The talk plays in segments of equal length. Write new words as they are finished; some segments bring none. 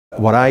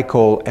What I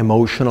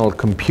emotional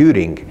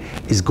computing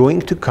is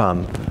going to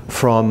come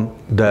from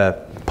the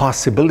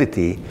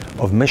possibility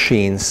of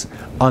machines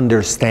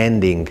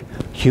understanding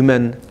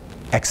human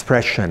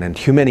expression and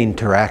human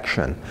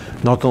interaction,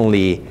 not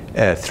only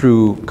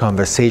through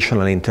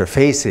conversational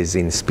interfaces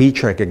in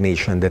speech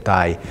recognition that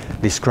I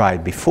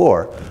described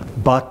before,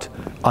 but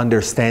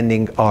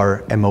understanding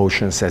our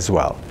emotions as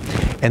well.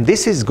 And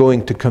this is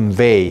going to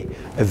convey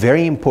a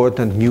very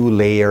important new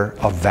layer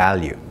of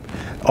value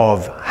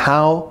of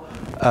how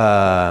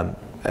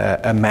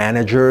a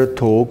manager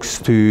talks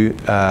to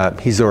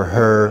his or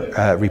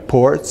her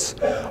reports,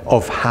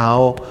 of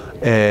how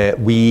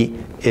we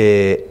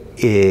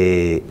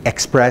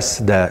express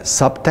the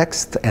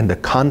subtext and the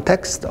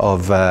context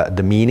of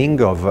the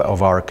meaning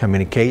of our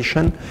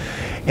communication.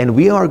 And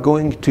we are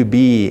going to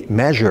be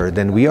measured,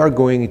 and we are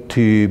going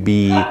to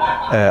be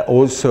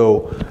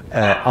also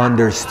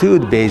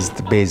understood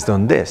based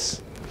on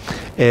this.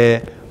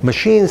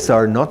 Machines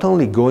are not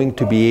only going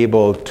to be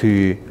able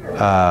to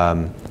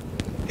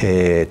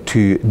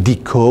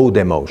decode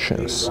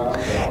emotions,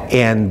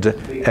 and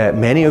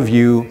many of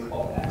you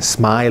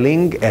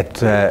smiling at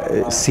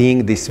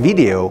seeing this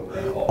video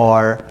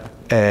are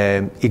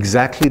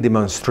exactly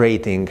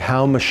demonstrating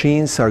how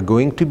machines are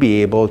going to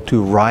be able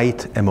to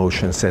write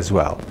emotions as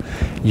well.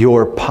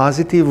 Your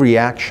positive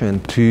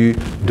reaction to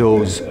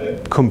those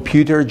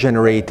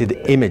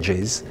computer-generated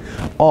images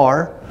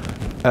are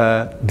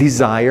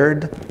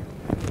desired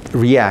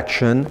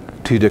reaction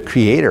to the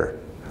creator,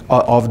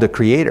 of the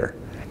creator.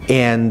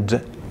 And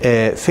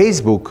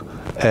Facebook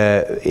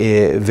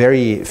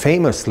very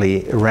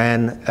famously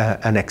ran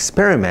an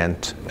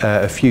experiment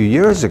a few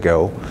years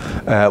ago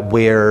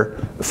where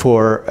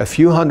for a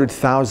few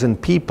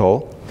 100,000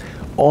 people,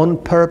 on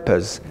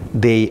purpose,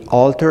 they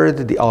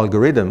altered the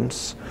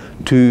algorithms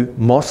to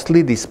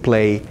mostly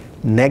display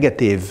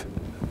negative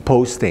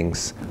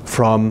postings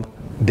from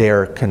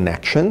their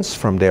connections,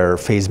 from their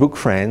Facebook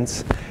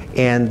friends,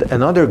 and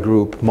another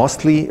group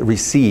mostly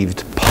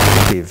received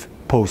positive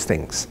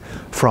postings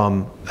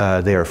from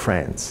their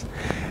friends,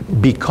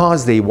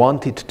 because they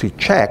wanted to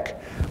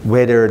check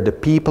whether the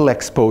people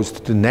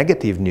exposed to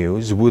negative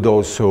news would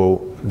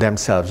also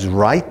themselves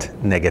write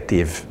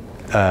negative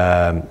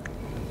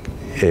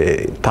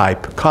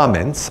type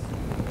comments.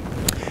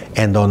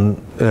 And on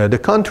the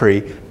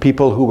contrary,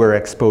 people who were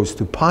exposed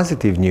to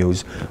positive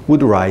news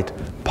would write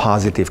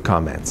positive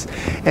comments.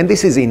 And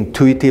this is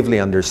intuitively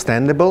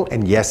understandable,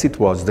 and yes, it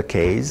was the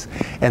case.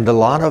 And a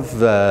lot of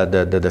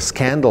the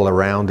scandal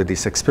around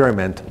this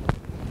experiment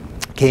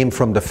came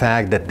from the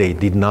fact that they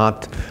did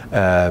not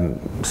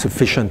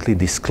sufficiently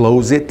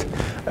disclose it,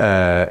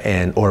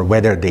 or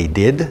whether they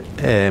did.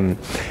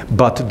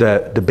 But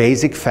the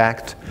basic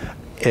fact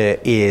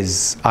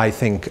is, I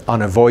think,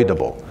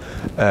 unavoidable.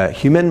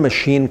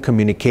 Human-machine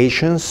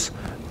communications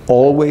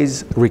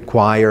always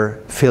require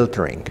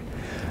filtering.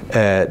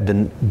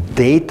 The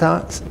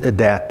data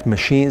that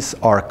machines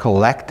are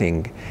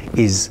collecting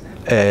is,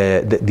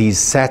 these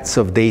sets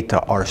of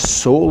data are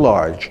so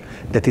large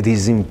that it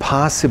is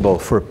impossible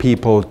for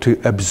people to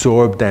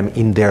absorb them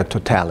in their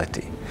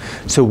totality.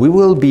 So we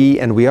will be,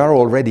 and we are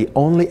already,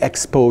 only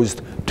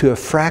exposed to a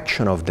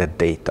fraction of that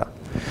data,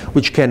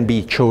 which can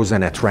be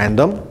chosen at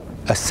random,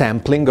 a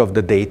sampling of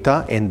the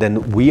data, and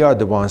then we are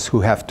the ones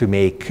who have to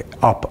make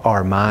up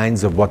our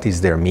minds of what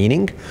is their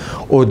meaning,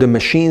 or the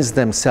machines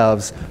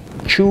themselves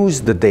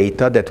choose the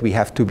data that we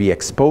have to be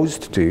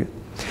exposed to,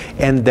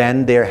 and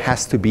then there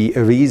has to be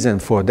a reason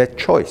for that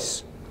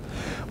choice,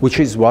 which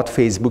is what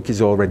Facebook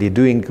is already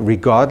doing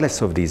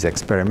regardless of these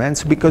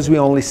experiments, because we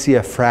only see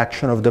a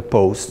fraction of the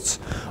posts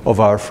of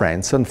our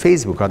friends on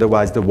Facebook.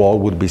 Otherwise the wall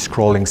would be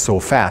scrolling so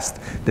fast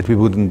that we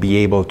wouldn't be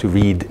able to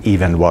read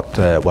even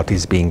what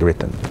is being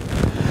written.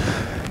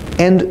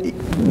 And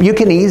you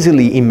can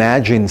easily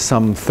imagine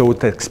some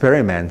thought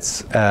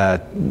experiments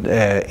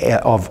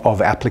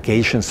of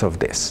applications of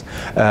this.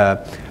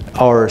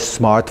 Our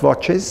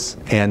smartwatches,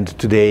 and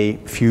today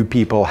few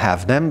people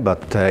have them,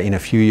 but in a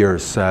few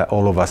years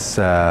all of us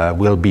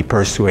will be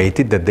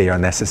persuaded that they are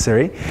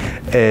necessary,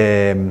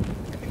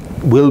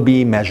 will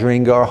be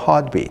measuring our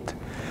heartbeat.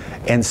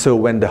 And so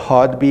when the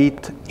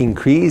heartbeat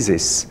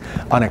increases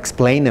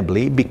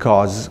unexplainably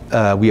because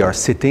we are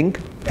sitting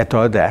at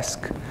our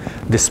desk,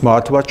 the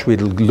smartwatch will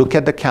look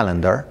at the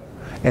calendar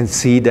and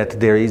see that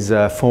there is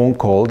a phone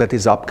call that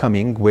is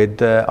upcoming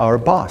with our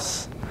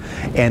boss.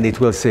 And it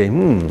will say,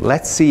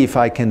 let's see if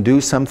I can do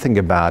something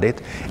about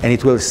it. And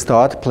it will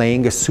start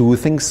playing a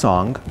soothing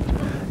song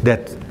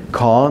that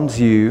calms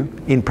you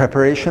in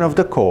preparation of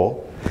the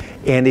call.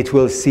 And it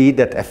will see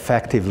that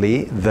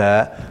effectively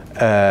the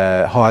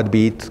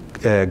heartbeat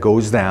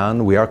goes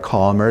down, we are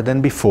calmer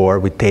than before,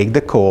 we take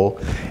the call,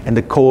 and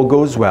the call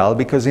goes well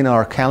because in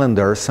our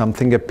calendar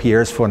something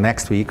appears for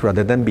next week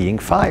rather than being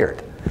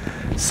fired.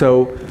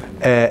 So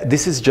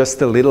this is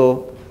just a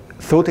little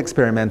thought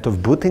experiment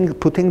of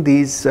putting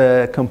these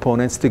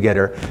components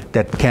together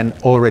that can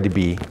already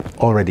be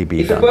done.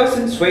 If a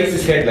person sways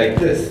his head like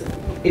this,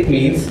 it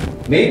means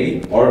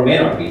maybe or may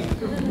not be.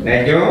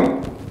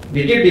 Najom,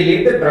 did you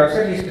delete the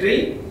browser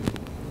history?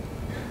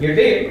 You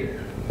did.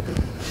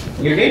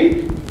 You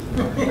did?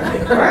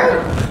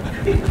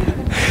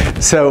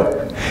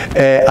 So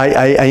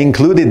I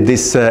included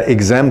this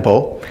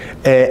example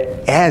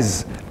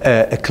as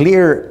a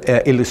clear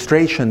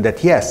illustration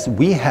that yes,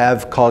 we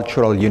have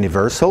cultural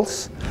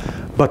universals,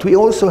 but we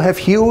also have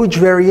huge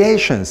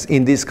variations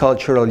in these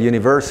cultural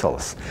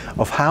universals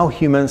of how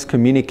humans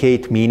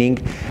communicate meaning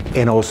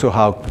and also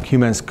how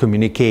humans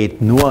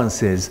communicate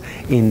nuances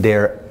in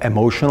their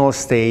emotional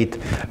state.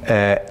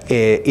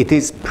 It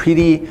is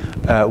pretty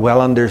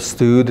well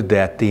understood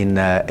that in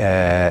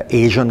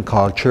Asian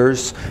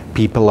cultures,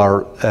 people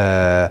are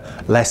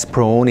less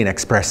prone in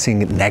expressing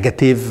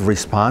negative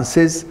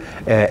responses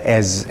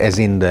as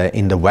in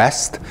the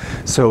West.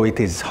 So it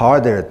is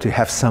harder to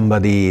have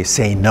somebody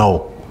say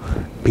no.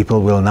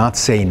 People will not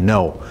say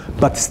no.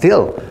 But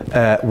still,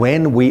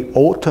 when we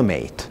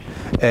automate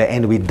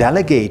and we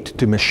delegate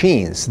to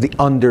machines the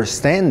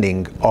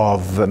understanding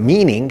of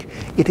meaning,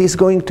 it is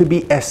going to be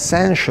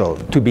essential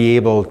to be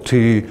able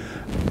to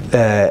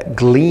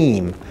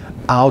glean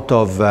out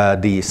of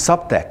the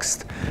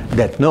subtext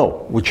that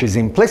no, which is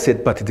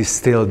implicit, but it is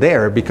still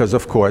there because,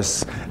 of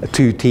course,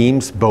 two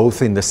teams,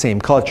 both in the same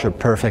culture,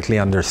 perfectly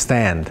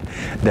understand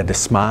that the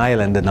smile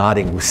and the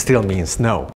nodding still means no.